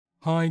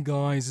Hi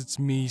guys, it's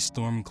me,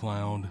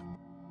 Stormcloud.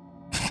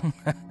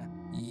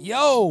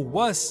 Yo,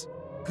 what's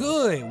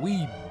good?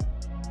 We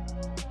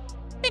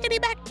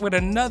back with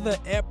another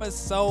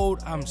episode.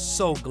 I'm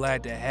so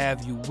glad to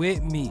have you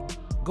with me.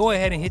 Go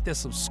ahead and hit the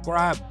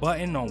subscribe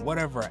button on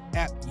whatever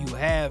app you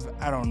have.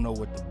 I don't know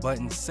what the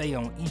buttons say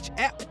on each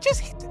app, but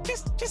just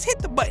hit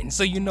the button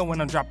so you know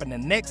when I'm dropping the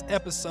next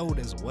episode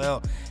as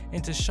well.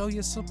 And to show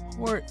your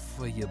support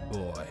for your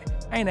boy.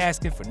 I ain't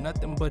asking for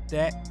nothing but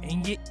that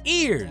in your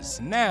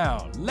ears.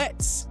 Now,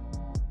 let's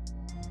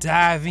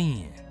dive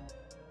in.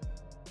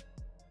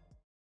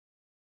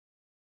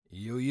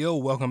 Yo,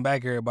 welcome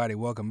back, everybody.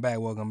 Welcome back.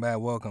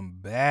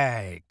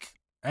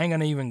 I ain't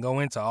gonna even go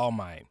into all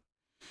my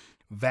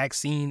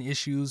vaccine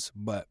issues,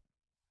 but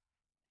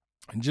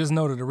just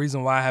know that the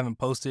reason why I haven't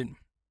posted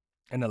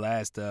in the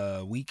last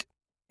week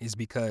is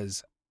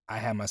because I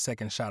had my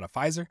second shot of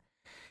Pfizer,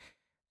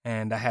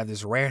 and I have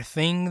this rare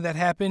thing that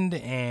happened,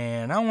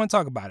 and I don't want to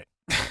talk about it.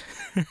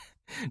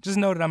 Just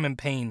know that I'm in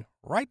pain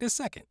right this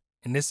second,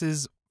 and this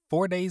is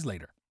 4 days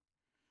later.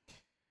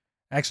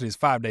 Actually, it's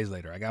 5 days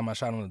later. I got my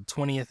shot on the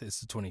 20th.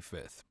 It's the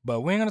 25th.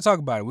 But we ain't going to talk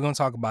about it. We're going to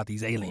talk about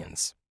these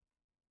aliens.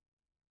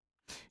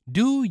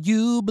 Do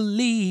you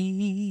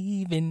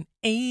believe in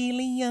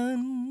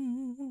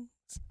aliens?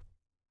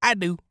 I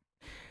do.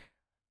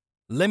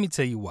 Let me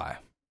tell you why.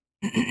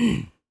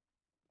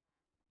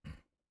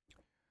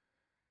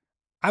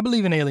 I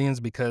believe in aliens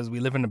because we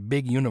live in a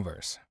big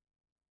universe.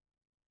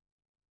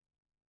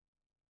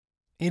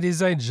 It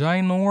is a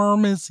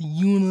ginormous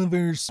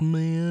universe,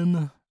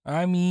 man.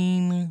 I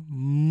mean,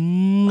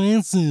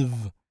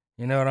 massive.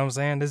 You know what I'm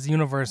saying? This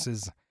universe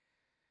is,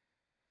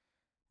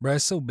 bruh,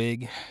 it's so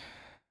big.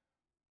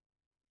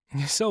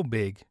 It's so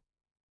big.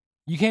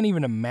 You can't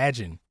even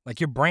imagine, like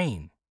your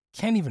brain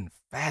can't even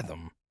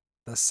fathom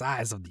the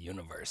size of the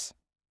universe.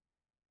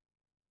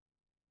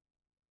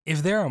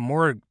 If there are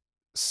more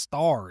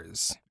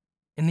stars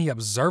in the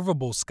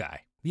observable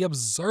sky,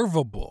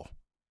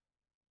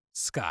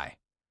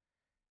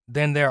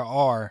 than there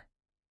are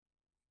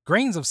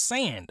grains of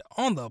sand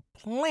on the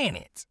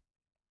planet.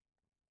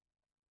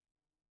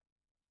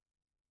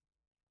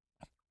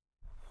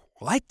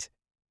 What?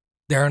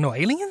 There are no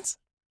aliens?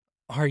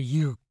 Are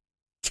you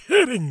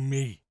kidding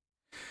me?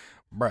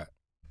 Bruh.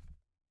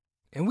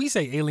 And we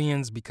say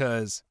aliens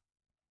because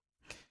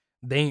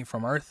they ain't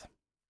from Earth,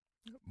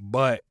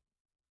 but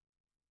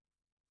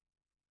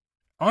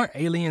aren't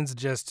aliens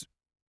just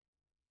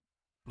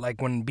like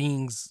when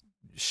beings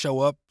show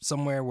up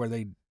somewhere where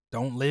they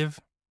don't live?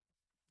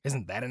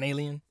 Isn't that an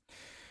alien?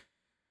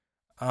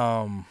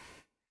 So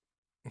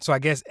I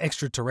guess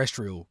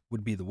extraterrestrial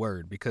would be the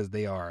word because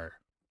they are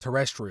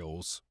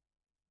terrestrials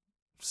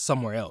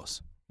somewhere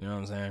else. You know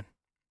what I'm saying?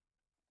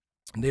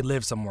 They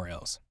live somewhere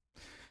else,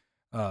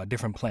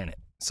 different planet.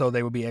 So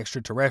they would be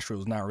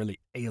extraterrestrials, not really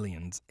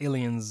aliens.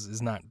 Aliens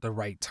is not the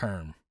right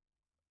term.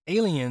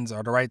 Aliens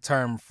are the right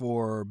term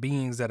for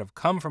beings that have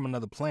come from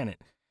another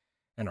planet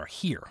and are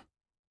here.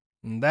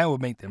 And that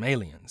would make them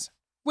aliens.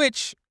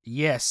 Which,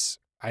 yes,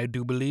 I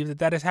do believe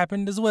that has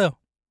happened as well.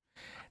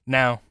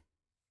 Now,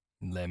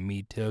 let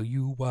me tell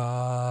you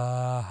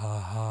why.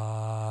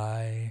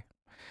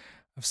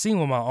 I've seen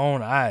with my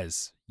own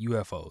eyes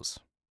UFOs.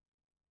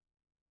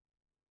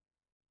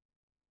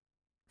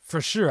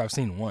 For sure, I've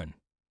seen one.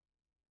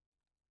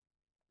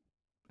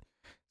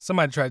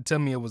 Somebody tried to tell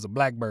me it was a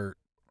Blackbird.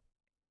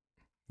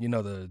 You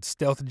know, the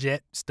stealth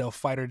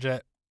fighter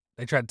jet.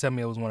 They tried to tell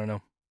me it was one of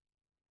them.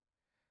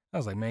 I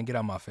was like, man, get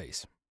out of my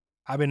face.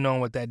 I've been knowing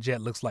what that jet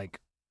looks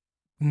like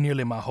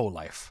nearly my whole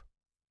life.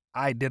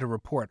 I did a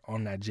report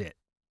on that jet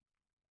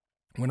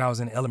when I was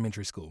in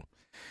elementary school.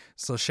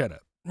 So shut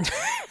up.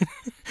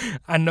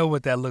 I know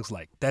what that looks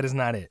like. That is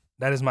not it.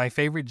 That is my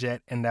favorite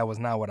jet, and that was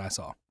not what I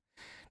saw.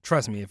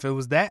 Trust me, if it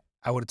was that,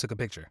 I would have took a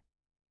picture.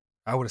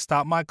 I would have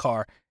stopped my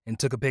car and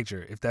took a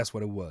picture if that's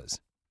what it was.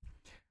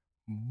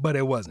 But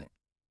it wasn't.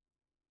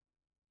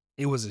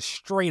 It was a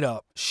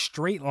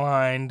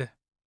straight-lined,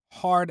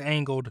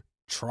 hard-angled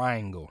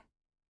triangle.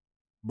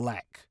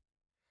 Black.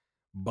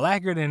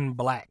 Blacker than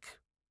black.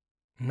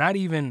 Not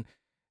even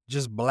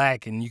just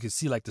black and you could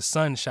see like the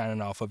sun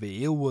shining off of it.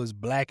 It was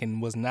black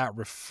and was not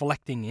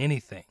reflecting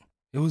anything.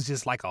 It was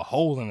just like a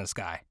hole in the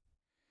sky.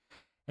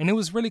 And it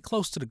was really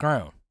close to the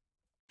ground.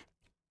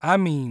 I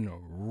mean,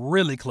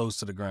 really close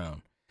to the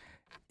ground.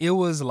 It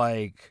was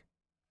like,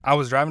 I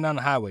was driving down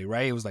the highway,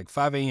 right? It was like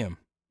 5 a.m.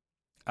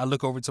 I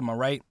look over to my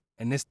right,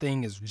 and this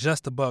thing is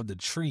just above the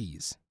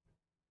trees.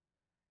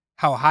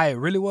 How high it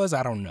really was,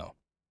 I don't know.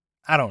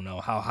 I don't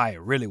know how high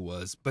it really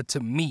was, but to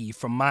me,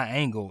 from my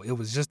angle, it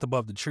was just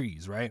above the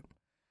trees, right?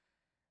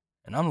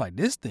 And I'm like,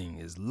 this thing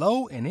is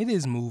low, and it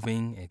is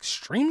moving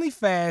extremely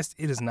fast.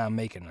 It is not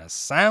making a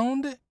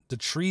sound. The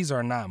trees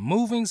are not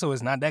moving, so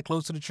it's not that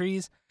close to the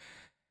trees.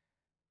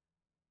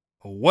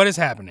 What is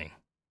happening?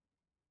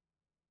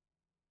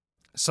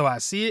 So I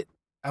see it,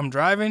 I'm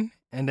driving,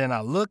 and then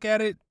I look at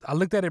it. I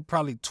looked at it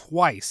probably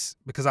twice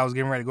because I was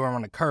getting ready to go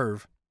around the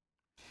curve.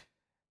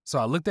 So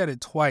I looked at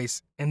it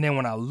twice, and then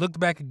when I looked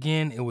back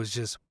again, it was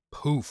just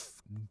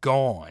poof,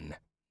 gone.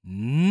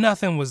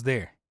 Nothing was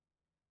there.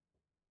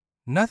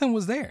 Nothing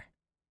was there.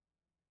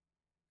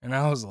 And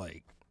I was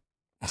like,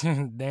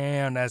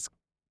 damn, that's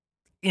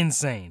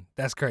insane.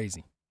 That's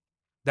crazy.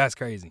 That's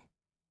crazy.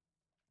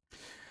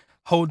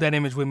 Hold that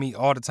image with me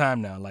all the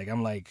time now.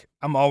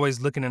 I'm always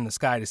looking in the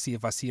sky to see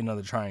if I see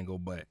another triangle,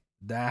 but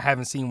I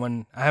haven't seen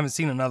one. I haven't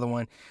seen another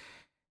one.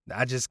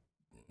 I just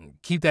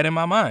keep that in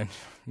my mind.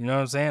 You know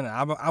what I'm saying?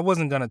 I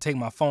wasn't going to take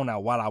my phone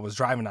out while I was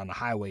driving on the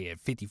highway at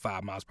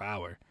 55 miles per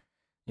hour.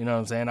 You know what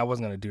I'm saying? I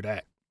wasn't going to do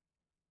that.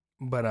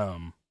 But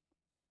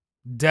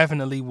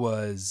definitely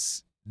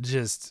was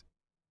just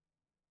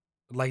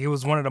like, it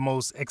was one of the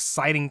most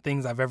exciting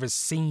things I've ever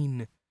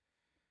seen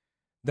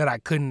that I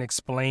couldn't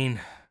explain.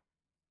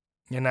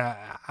 And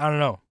I don't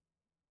know.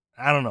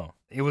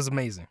 It was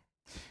amazing.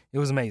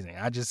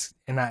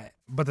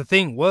 But the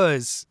thing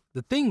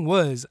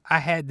was, I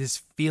had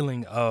this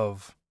feeling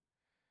of,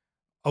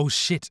 oh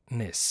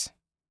shitness.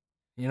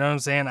 You know what I'm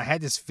saying? I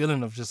had this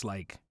feeling of just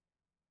like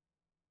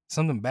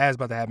something bad's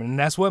about to happen. And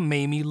that's what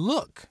made me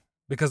look,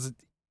 because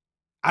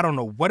I don't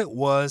know what it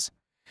was,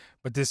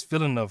 but this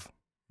feeling of,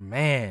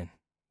 man,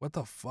 what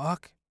the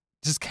fuck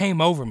just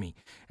came over me.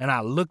 And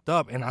I looked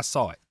up and I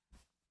saw it.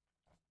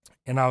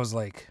 And I was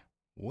like,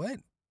 what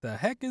the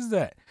heck is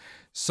that?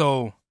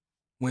 So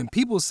when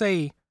people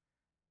say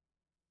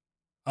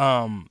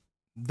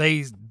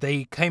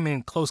they came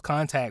in close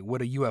contact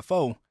with a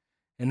UFO,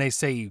 and they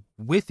say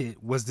with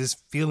it was this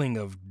feeling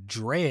of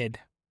dread,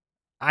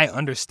 I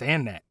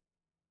understand that.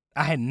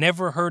 I had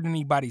never heard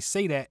anybody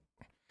say that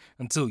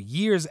until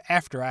years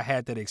after I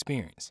had that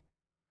experience.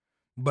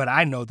 But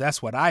I know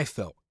that's what I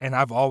felt, and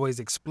I've always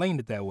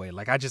explained it that way.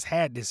 Like, I just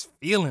had this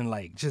feeling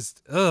like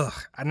just, I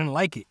didn't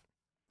like it.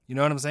 You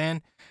know what I'm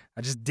saying?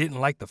 I just didn't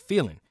like the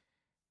feeling,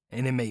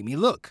 and it made me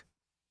look.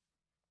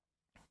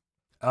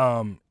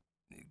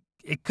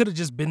 It could have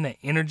just been the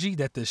energy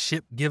that the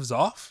ship gives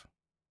off.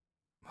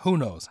 Who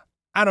knows?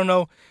 I don't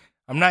know.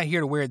 I'm not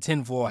here to wear a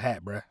tinfoil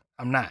hat, bruh.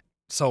 I'm not.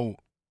 So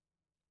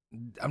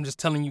I'm just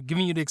telling you,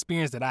 giving you the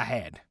experience that I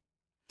had.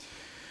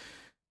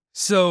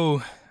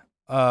 So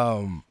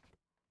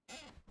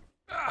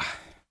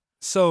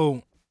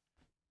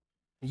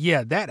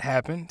yeah, that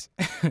happened.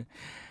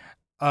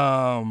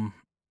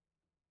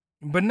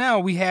 But now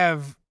we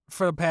have,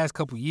 for the past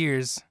couple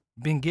years,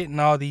 been getting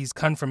all these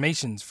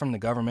confirmations from the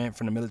government,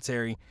 from the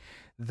military,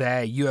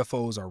 that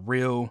UFOs are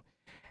real.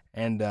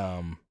 And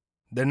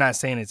they're not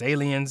saying it's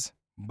aliens,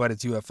 but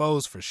it's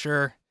UFOs for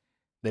sure.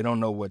 They don't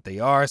know what they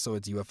are, so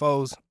it's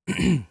UFOs.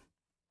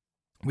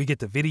 We get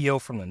the video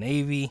from the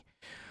Navy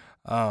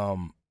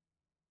in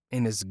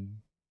this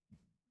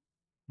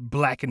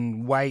black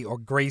and white or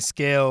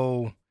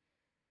grayscale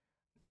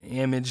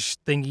image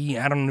thingy.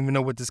 I don't even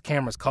know what this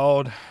camera's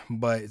called,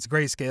 but it's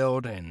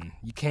grayscaled and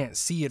you can't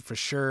see it for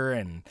sure.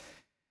 And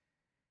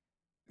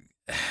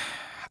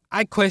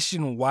I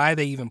question why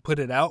they even put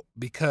it out,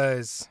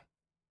 because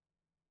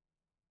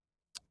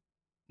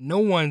no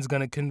one's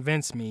going to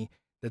convince me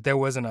that there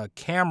wasn't a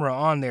camera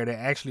on there that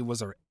actually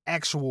was an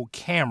actual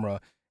camera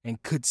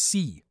and could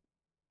see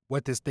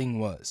what this thing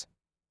was.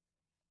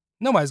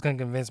 Nobody's going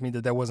to convince me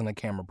that there wasn't a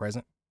camera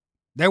present.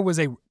 There was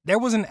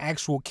an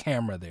actual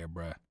camera there,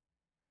 bruh.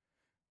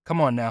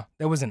 Come on now.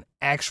 There was an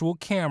actual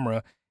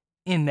camera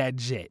in that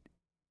jet.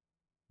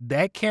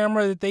 That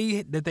camera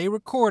that they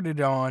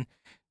recorded on,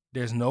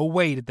 there's no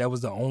way that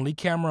was the only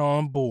camera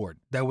on board.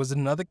 There was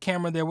another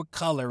camera there with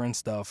color and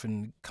stuff.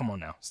 And come on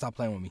now. Stop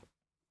playing with me.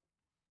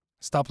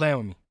 Stop playing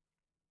with me.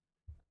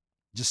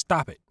 Just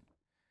stop it.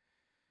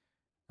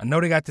 I know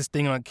they got this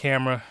thing on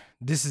camera.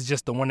 This is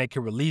just the one they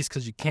can release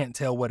because you can't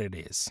tell what it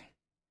is.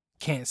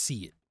 Can't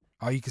see it.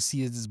 All you can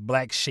see is this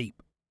black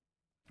shape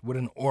with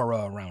an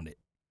aura around it.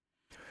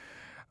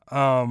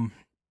 And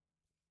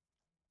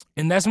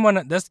that's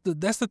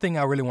the thing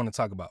I really want to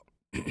talk about.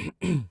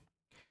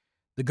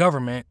 The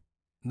government,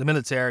 the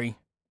military,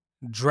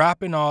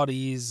 dropping all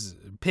these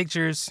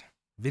pictures,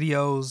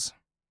 videos,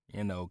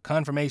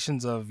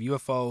 confirmations of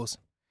UFOs,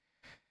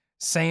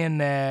 saying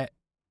that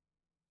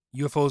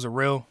UFOs are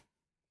real,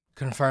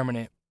 confirming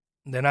it.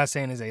 They're not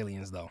saying it's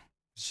aliens though.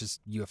 It's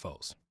just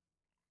UFOs.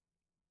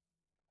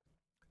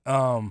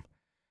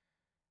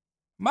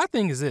 My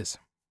thing is this.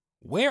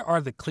 Where are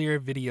the clear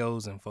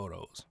videos and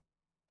photos?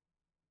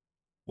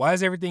 Why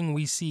is everything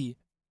we see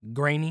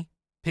grainy,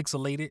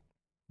 pixelated,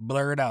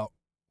 blurred out?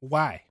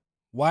 Why?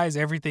 Why is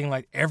everything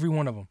like every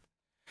one of them?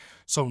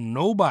 So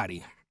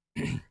nobody,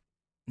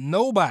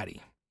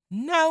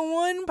 not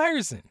one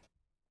person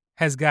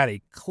has got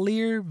a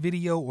clear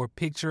video or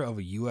picture of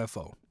a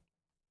UFO.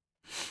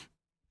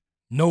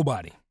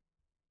 Nobody.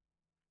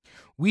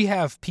 We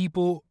have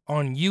people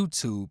on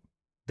YouTube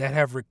that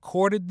have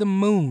recorded the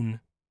moon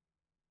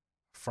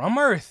from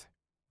Earth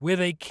with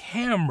a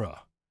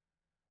camera,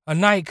 a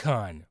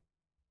Nikon.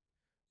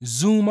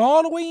 Zoom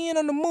all the way in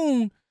on the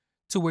moon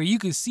to where you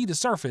can see the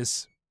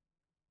surface.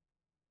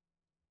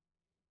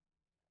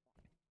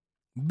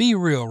 Be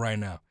real right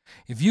now.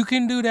 If you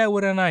can do that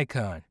with a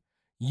Nikon,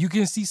 you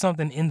can see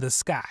something in the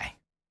sky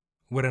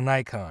with a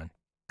Nikon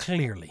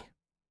clearly.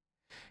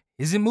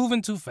 Is it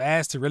moving too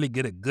fast to really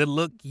get a good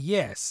look?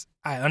 Yes,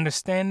 I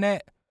understand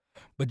that.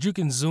 But you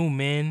can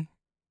zoom in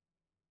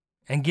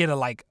and get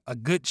a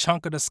good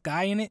chunk of the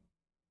sky in it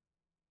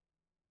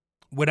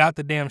without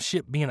the damn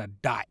ship being a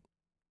dot.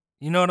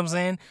 You know what I'm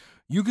saying?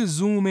 You can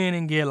zoom in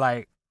and get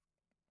I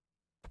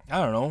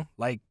don't know,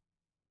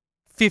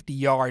 50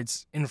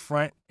 yards in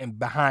front and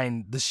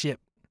behind the ship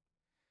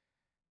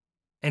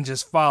and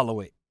just follow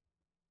it.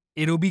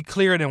 It'll be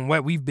clearer than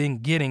what we've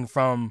been getting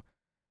from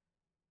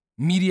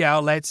media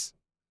outlets,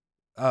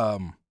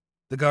 the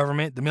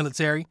government, the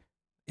military.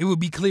 It would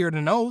be clearer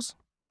than those.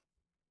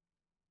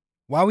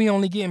 Why we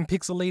only getting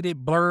pixelated,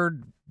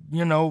 blurred,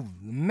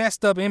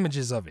 messed up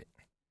images of it?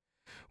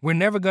 We're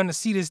never going to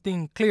see this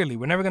thing clearly.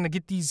 We're never going to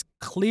get these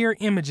clear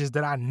images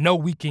that I know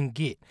we can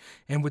get.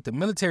 And with the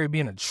military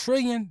being $1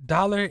 trillion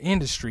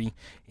industry,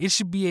 it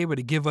should be able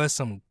to give us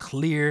some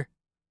clear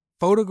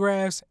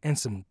photographs and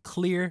some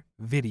clear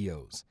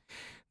videos.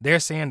 They're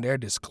saying they're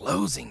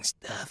disclosing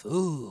stuff.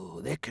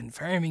 Ooh, they're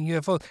confirming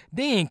UFOs.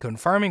 They ain't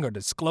confirming or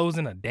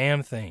disclosing a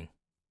damn thing.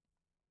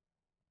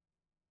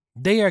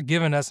 They are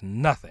giving us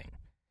nothing.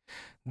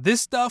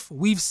 This stuff,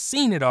 we've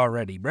seen it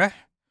already, bruh.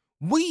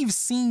 We've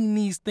seen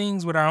these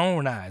things with our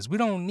own eyes. We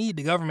don't need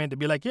the government to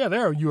be like, yeah,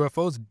 there are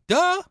UFOs.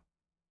 Duh.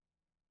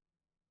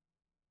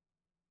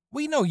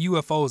 We know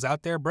UFOs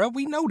out there, bruh.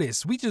 We know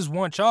this. We just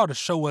want y'all to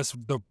show us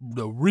the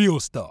real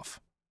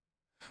stuff.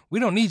 We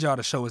don't need y'all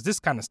to show us this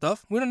kind of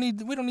stuff. We don't need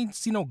to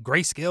see no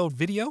grayscale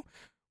video.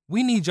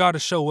 We need y'all to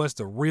show us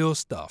the real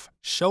stuff.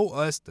 Show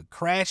us the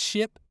crash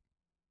ship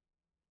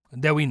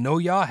that we know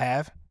y'all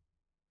have.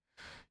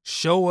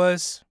 Show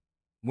us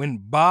when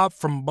Bob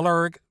from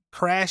Blurg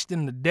crashed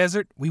in the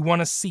desert. We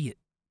want to see it.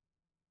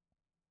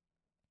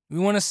 We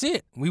want to see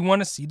it. We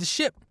want to see the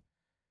ship.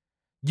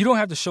 You don't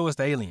have to show us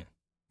the alien.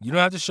 You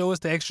don't have to show us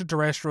the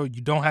extraterrestrial.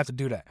 You don't have to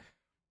do that.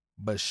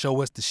 But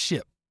show us the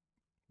ship.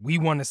 We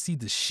want to see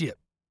the ship.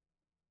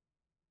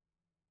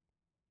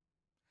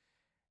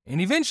 And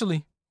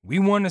eventually, we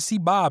want to see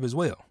Bob as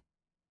well.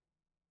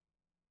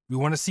 We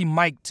want to see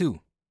Mike too.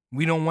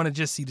 We don't want to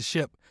just see the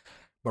ship.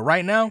 But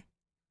right now,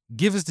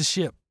 give us the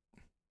ship.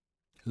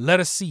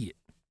 Let us see it.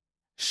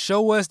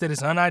 Show us that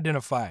it's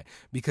unidentified,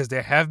 because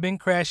there have been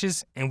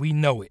crashes and we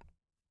know it.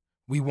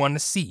 We want to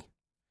see.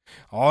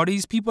 All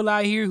these people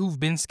out here who've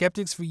been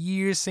skeptics for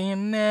years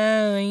saying,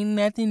 no, ain't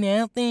nothing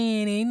out there.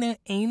 Ain't no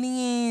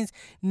aliens.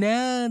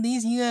 No,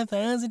 these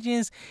UFOs are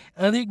just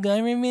other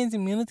governments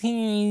and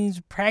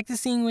militaries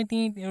practicing with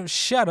it.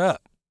 Shut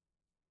up.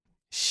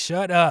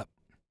 Shut up.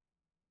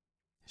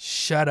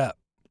 Shut up.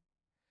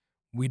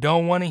 We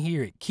don't want to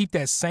hear it. Keep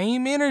that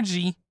same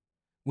energy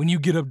when you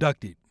get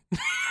abducted.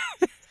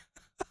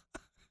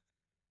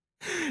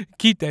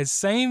 Keep that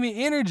same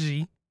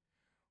energy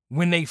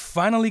when they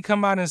finally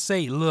come out and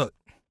say, look,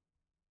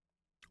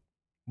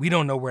 we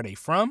don't know where they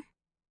from,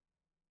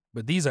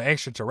 but these are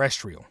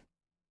extraterrestrial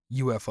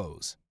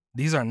UFOs.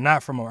 These are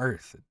not from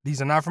Earth.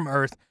 These are not from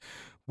Earth.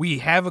 We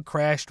have a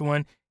crashed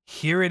one.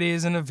 Here it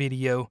is in a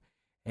video,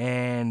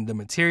 and the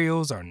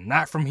materials are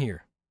not from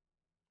here.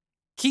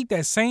 Keep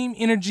that same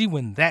energy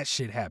when that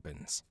shit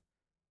happens.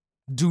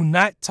 Do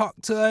not talk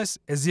to us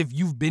as if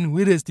you've been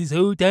with us this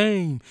whole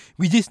time.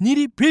 We just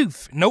needed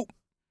proof. Nope.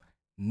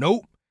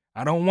 Nope.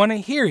 I don't want to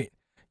hear it.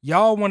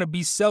 Y'all want to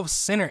be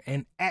self-centered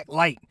and act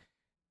like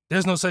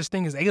there's no such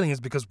thing as aliens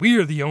because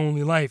we're the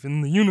only life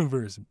in the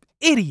universe.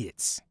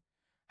 Idiots.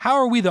 How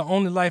are we the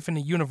only life in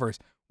the universe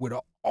with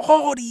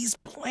all these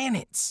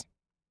planets?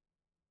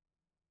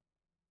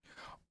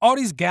 All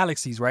these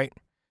galaxies, right?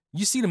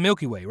 You see the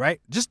Milky Way, right?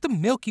 Just the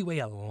Milky Way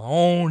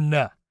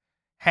alone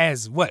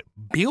has what?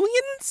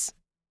 Billions?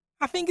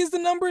 I think is the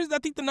numbers. I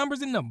think the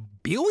number's in the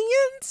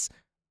billions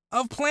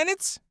of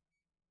planets.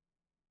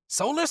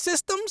 Solar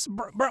systems?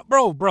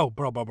 Bro.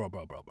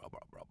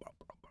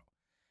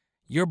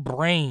 Your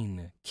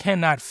brain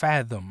cannot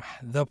fathom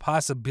the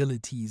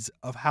possibilities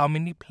of how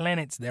many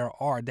planets there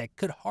are that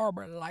could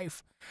harbor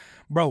life.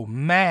 Bro,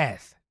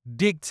 math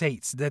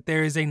dictates that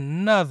there is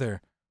another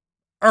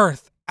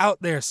Earth out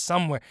there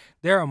somewhere.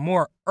 There are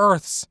more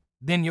Earths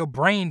than your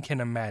brain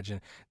can imagine.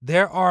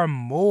 There are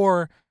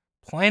more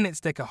planets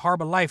that could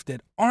harbor life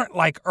that aren't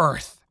like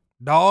Earth.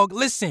 Dog,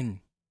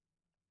 listen.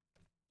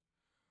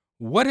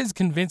 What is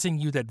convincing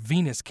you that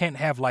Venus can't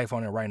have life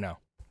on it right now?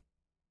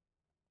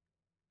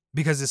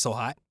 Because it's so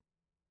hot?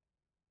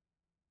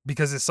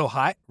 Because it's so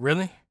hot?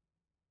 Really?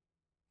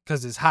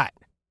 Because it's hot.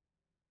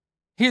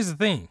 Here's the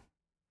thing.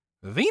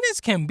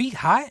 Venus can be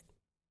hot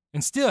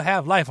and still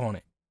have life on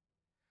it.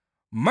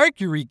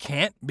 Mercury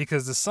can't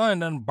because the sun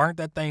done burnt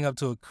that thing up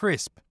to a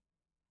crisp.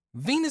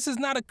 Venus is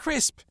not a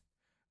crisp.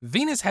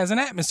 Venus has an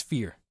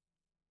atmosphere.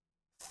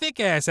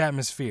 Thick-ass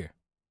atmosphere.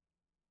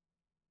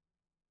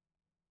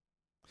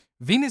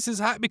 Venus is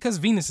hot because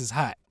Venus is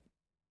hot.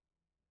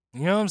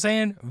 You know what I'm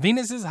saying?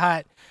 Venus is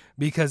hot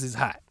because it's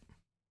hot.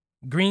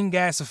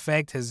 Greenhouse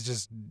effect has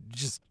just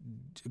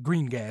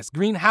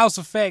greenhouse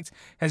effect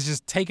has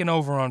just taken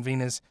over on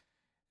Venus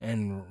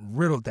and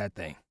riddled that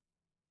thing.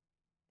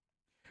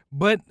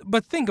 But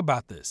think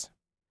about this.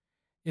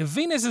 If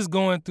Venus is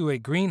going through a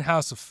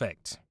greenhouse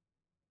effect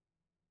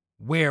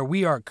where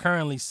we are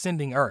currently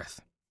sending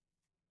Earth,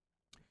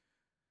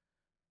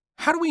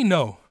 how do we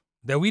know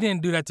that we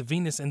didn't do that to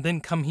Venus and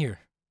then come here?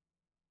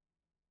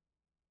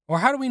 Or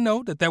how do we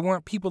know that there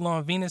weren't people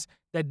on Venus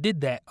that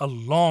did that a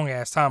long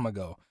ass time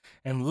ago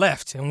and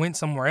left and went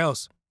somewhere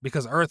else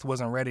because Earth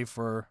wasn't ready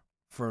for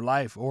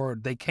life, or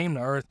they came to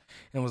Earth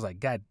and was like,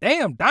 God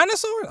damn,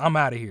 dinosaurs, I'm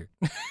out of here.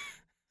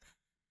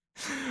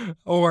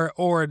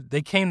 or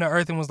they came to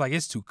Earth and was like,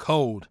 it's too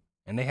cold,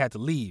 and they had to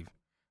leave.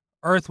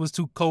 Earth was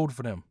too cold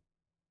for them.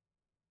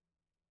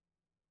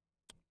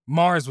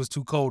 Mars was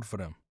too cold for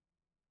them.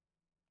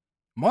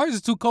 Mars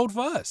is too cold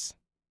for us.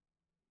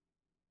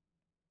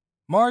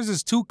 Mars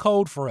is too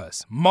cold for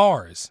us.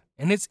 Mars.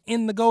 And it's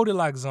in the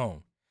Goldilocks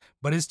zone.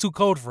 But it's too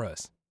cold for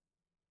us.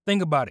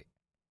 Think about it.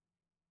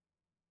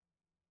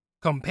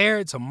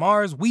 Compared to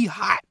Mars, we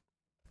hot.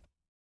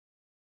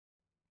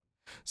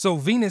 So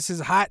Venus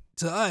is hot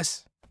to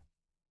us.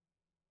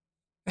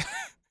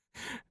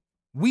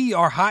 We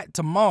are hot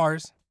to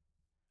Mars.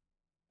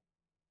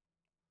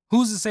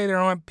 Who's to say there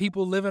aren't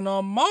people living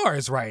on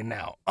Mars right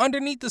now?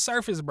 Underneath the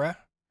surface, bruh.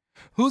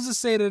 Who's to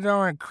say that there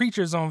aren't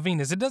creatures on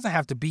Venus? It doesn't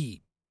have to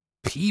be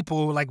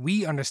people like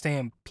we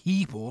understand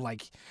people,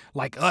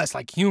 like us,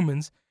 like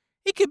humans.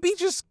 It could be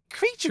just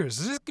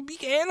creatures. It could be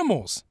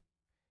animals.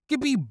 It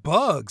could be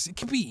bugs. It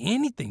could be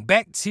anything.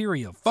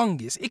 Bacteria,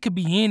 fungus. It could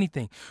be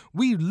anything.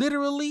 We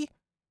literally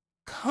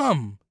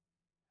come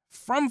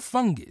from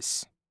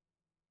fungus.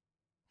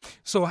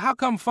 So how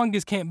come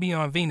fungus can't be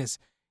on Venus?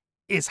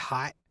 It's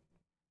hot.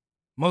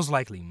 Most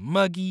likely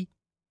muggy.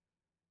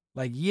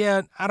 Like,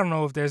 yeah, I don't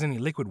know if there's any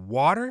liquid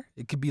water.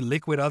 It could be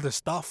liquid other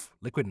stuff.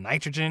 Liquid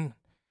nitrogen,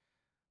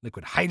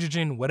 liquid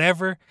hydrogen,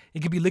 whatever.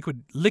 It could be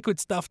liquid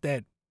stuff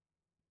that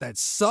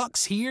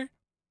sucks here.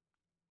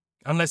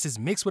 Unless it's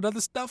mixed with other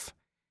stuff.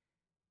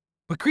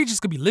 But creatures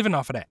could be living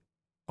off of that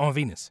on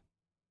Venus.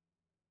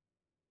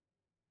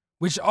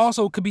 Which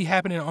also could be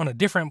happening on a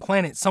different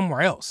planet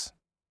somewhere else.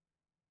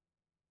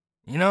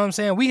 You know what I'm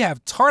saying? We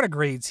have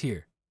tardigrades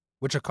here,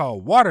 which are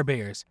called water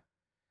bears,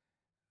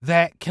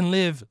 that can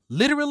live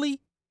literally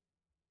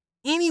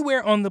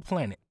anywhere on the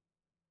planet.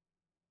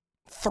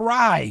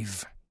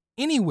 Thrive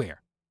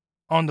anywhere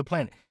on the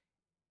planet.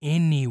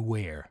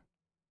 Anywhere.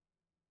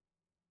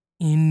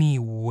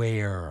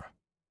 Anywhere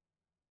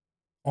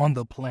on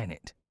the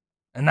planet.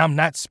 And I'm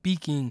not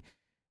speaking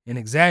in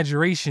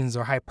exaggerations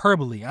or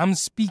hyperbole. I'm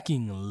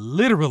speaking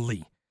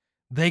literally.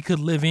 They could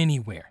live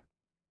anywhere.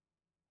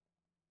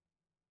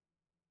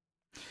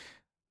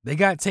 They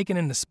got taken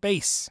into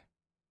space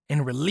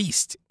and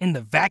released in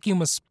the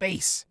vacuum of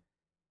space.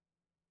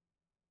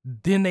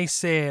 Then they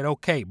said,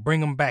 okay,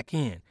 bring them back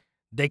in.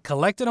 They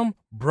collected them,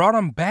 brought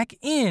them back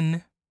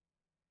in,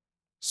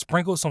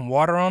 sprinkled some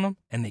water on them,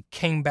 and they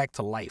came back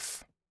to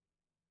life.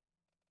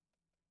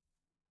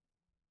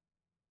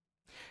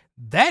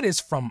 That is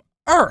from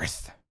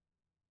Earth.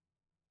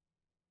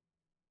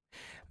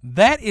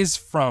 That is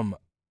from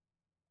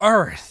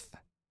Earth.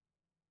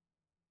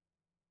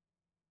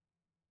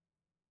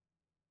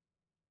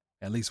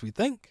 At least we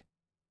think.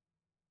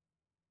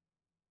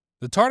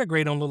 The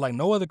tardigrade don't look like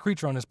no other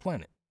creature on this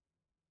planet.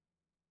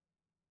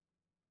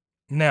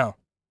 Now,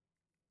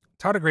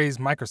 tardigrade is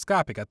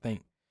microscopic, I think.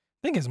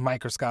 I think it's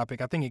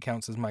microscopic. I think it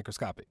counts as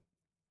microscopic.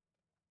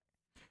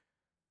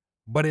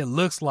 But it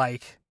looks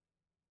like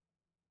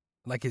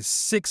it's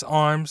 6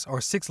 arms or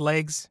 6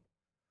 legs.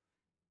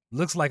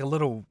 Looks like a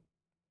little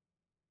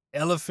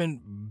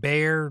elephant,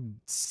 bear,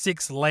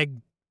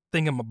 6-leg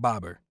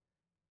thingamabobber.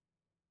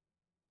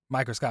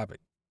 Microscopic.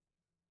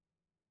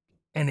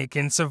 And it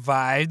can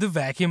survive the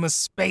vacuum of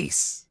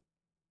space.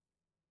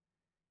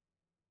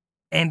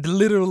 And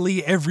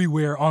literally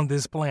everywhere on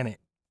this planet.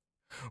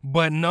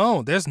 But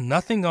no, there's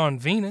nothing on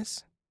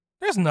Venus.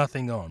 There's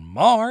nothing on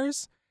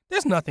Mars.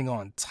 There's nothing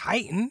on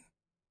Titan.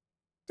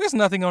 There's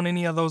nothing on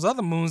any of those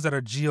other moons that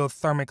are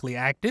geothermically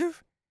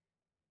active.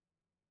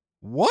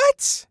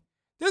 What?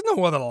 There's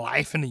no other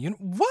life in the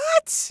universe.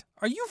 What?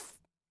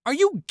 Are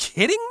you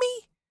kidding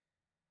me?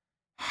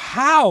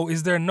 How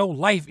is there no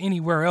life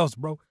anywhere else,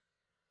 bro?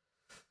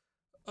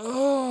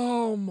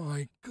 Oh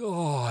my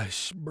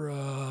gosh,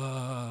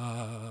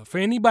 bruh. For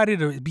anybody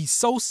to be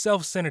so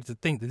self-centered to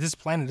think that this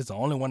planet is the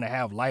only one to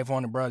have life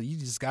on it, bro, you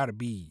gotta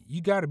be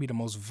the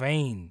most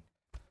vain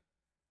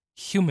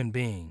human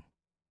being.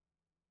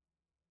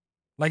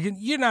 Like,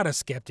 you're not a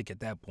skeptic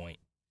at that point.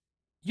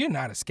 You're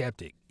not a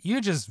skeptic.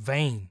 You're just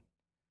vain.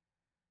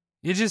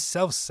 You're just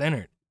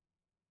self-centered.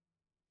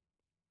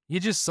 You're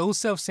just so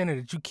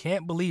self-centered that you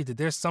can't believe that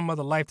there's some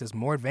other life that's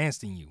more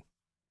advanced than you.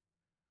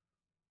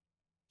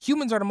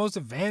 Humans are the most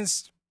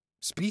advanced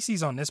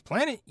species on this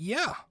planet?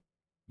 Yeah.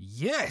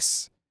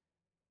 Yes.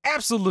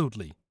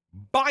 Absolutely.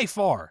 By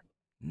far.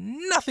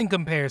 Nothing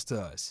compares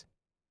to us.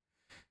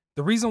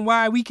 The reason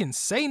why we can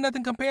say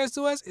nothing compares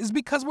to us is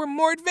because we're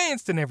more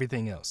advanced than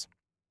everything else.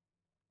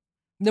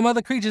 Them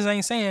other creatures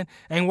ain't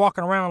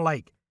walking around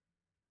like,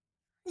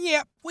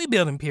 yeah, we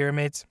building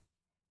pyramids.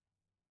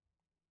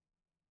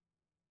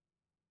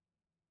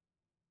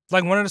 It's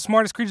like one of the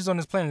smartest creatures on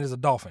this planet is a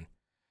dolphin.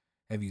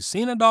 Have you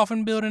seen a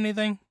dolphin build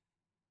anything?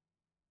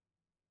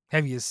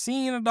 Have you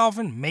seen a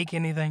dolphin make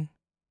anything?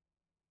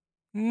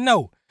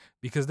 No,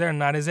 because they're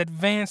not as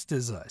advanced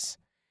as us.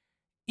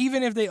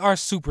 Even if they are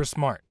super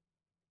smart,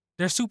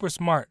 they're super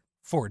smart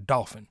for a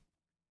dolphin.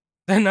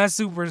 They're not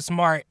super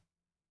smart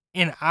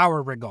in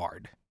our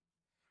regard.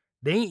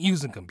 They ain't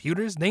using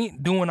computers. They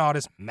ain't doing all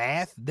this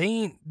math. They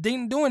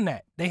ain't doing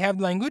that. They have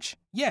language.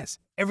 Yes,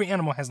 every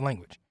animal has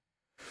language.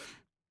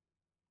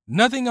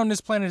 Nothing on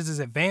this planet is as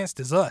advanced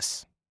as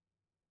us.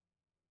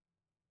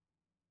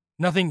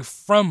 Nothing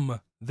from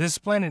this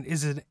planet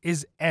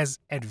is as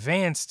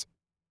advanced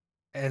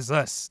as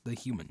us, the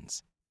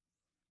humans.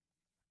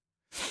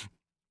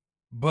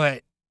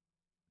 But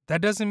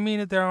that doesn't mean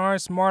that there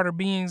aren't smarter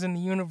beings in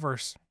the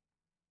universe.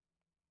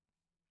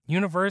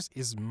 Universe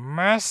is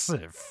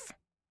massive.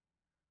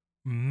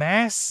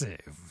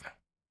 Massive.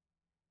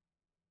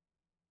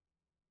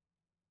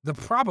 The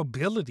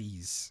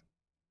probabilities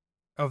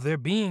of there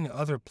being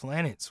other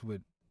planets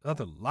with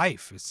other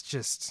life is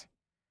just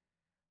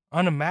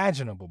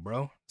unimaginable,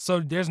 bro.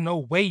 So there's no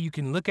way you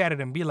can look at it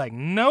and be like,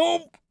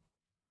 nope,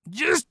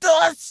 just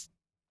us.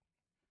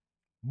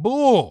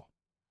 Bull.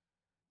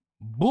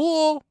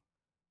 Bull.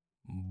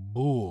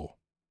 Bull.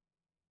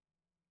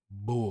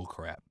 Bull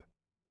crap.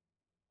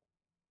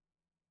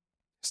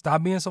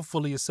 Stop being so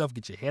full of yourself.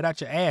 Get your head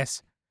out your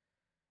ass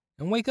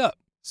and wake up.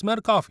 Smell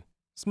the coffee.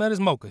 Smell this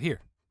mocha. Here,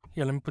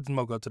 let me put the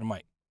mocha up to the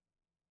mic.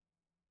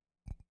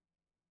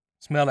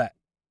 Smell that.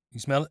 You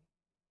smell it?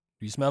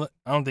 Do you smell it?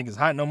 I don't think it's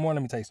hot no more.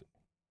 Let me taste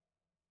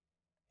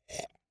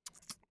it.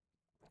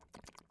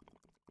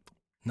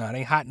 No, it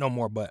ain't hot no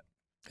more, but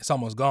it's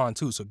almost gone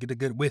too, so get a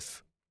good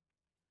whiff.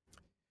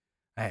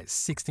 I had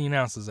 16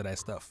 ounces of that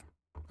stuff.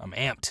 I'm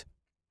amped.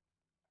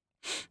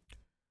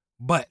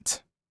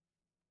 But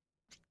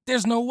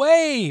there's no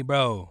way,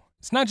 bro.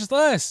 It's not just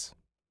us.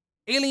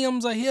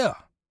 Aliens are here.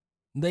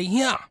 They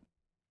here.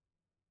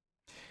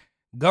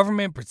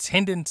 Government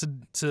pretending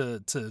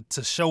to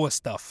show us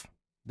stuff.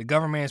 The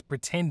government is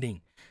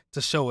pretending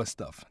to show us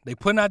stuff. They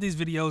putting out these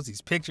videos,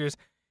 these pictures.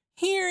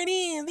 Here it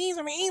is. These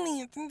are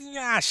aliens.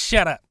 Ah,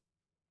 shut up.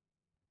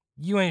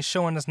 You ain't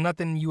showing us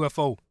nothing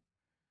UFO.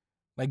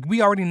 Like, we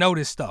already know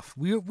this stuff.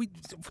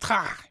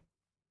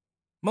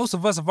 Most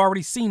of us have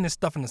already seen this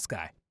stuff in the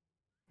sky.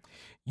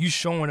 You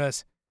showing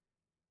us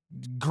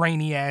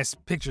grainy ass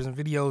pictures and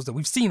videos that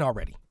we've seen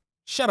already.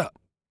 Shut up.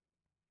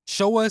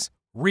 Show us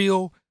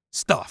real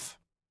stuff.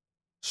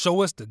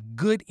 Show us the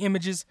good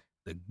images,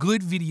 the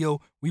good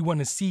video. We want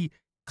to see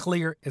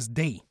clear as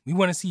day. We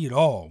want to see it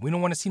all. We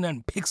don't want to see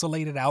nothing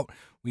pixelated out.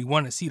 We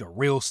want to see the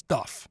real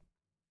stuff.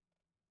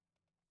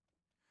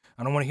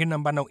 I don't want to hear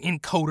nothing about no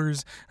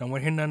encoders. I don't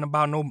want to hear nothing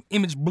about no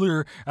image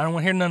blur. I don't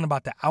want to hear nothing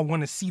about that. I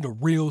want to see the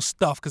real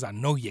stuff because I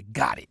know you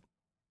got it.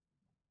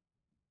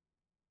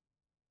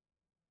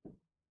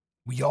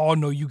 We all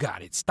know you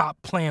got it.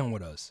 Stop playing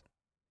with us.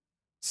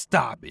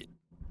 Stop it.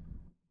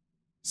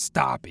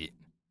 Stop it.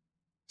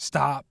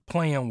 Stop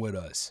playing with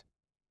us.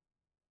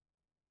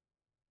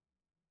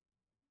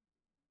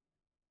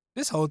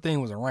 This whole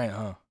thing was a rant,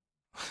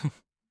 huh?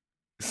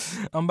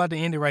 I'm about to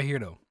end it right here,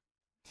 though.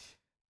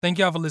 Thank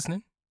y'all for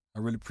listening. I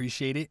really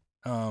appreciate it.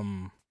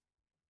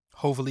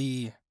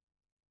 Hopefully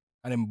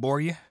I didn't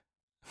bore you.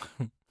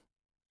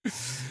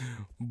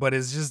 But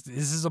this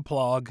is a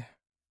plug.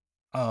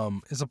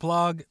 It's a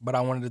plug, but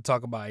I wanted to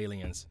talk about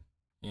aliens.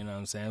 You know what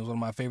I'm saying? It's one of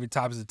my favorite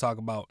topics to talk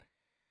about.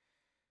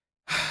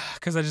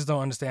 Because I just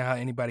don't understand how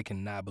anybody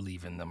can not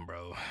believe in them,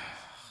 bro.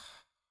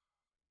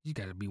 You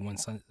gotta be one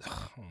son.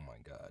 Oh my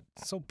God.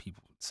 Some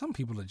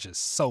people are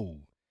just so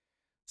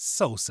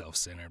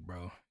self-centered,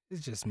 bro.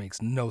 It just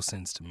makes no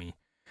sense to me.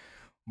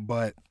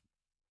 But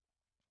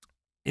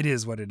it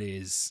is what it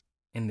is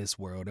in this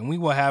world. And we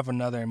will have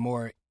another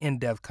more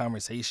in-depth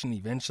conversation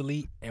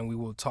eventually. And we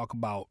will talk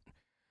about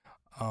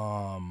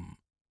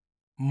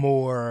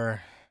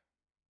more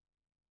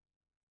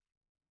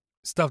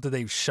stuff that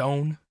they've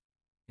shown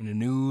in the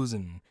news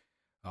and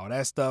all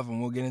that stuff, and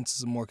we'll get into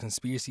some more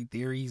conspiracy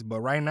theories.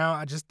 But right now,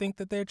 I just think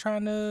that they're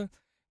trying to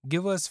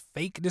give us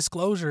fake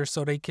disclosure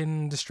so they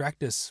can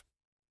distract us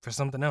for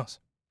something else.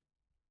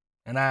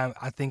 And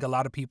I think a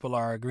lot of people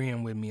are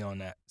agreeing with me on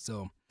that.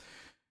 So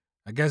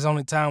I guess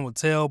only time will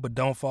tell, but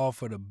don't fall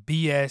for the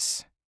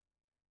BS.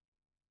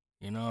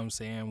 You know what I'm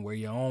saying? Wear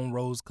your own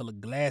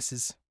rose-colored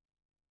glasses.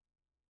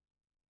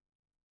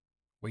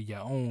 Wear your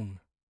own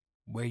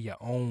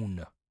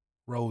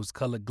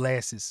rose-colored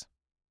glasses.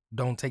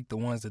 Don't take the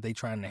ones that they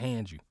trying to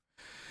hand you.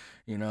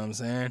 You know what I'm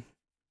saying?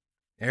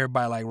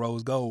 Everybody like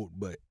rose gold,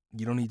 but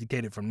you don't need to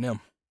get it from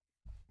them.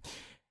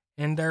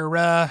 And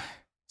they're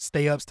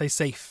stay up, stay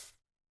safe.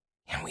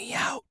 And we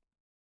out.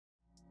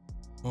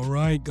 All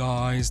right,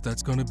 guys,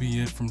 that's going to be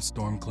it from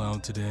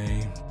Stormcloud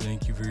today.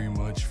 Thank you very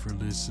much for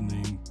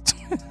listening.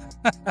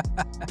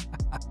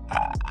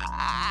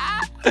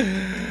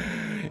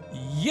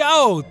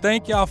 Yo,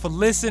 thank y'all for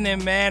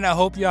listening, man. I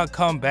hope y'all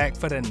come back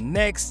for the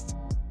next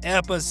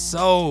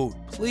episode.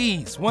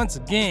 Please, once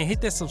again,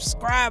 hit that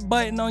subscribe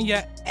button on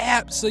your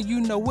app so you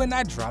know when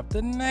I drop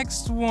the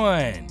next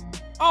one.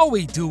 All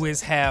we do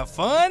is have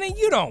fun and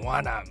you don't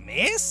wanna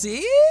miss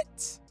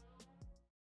it.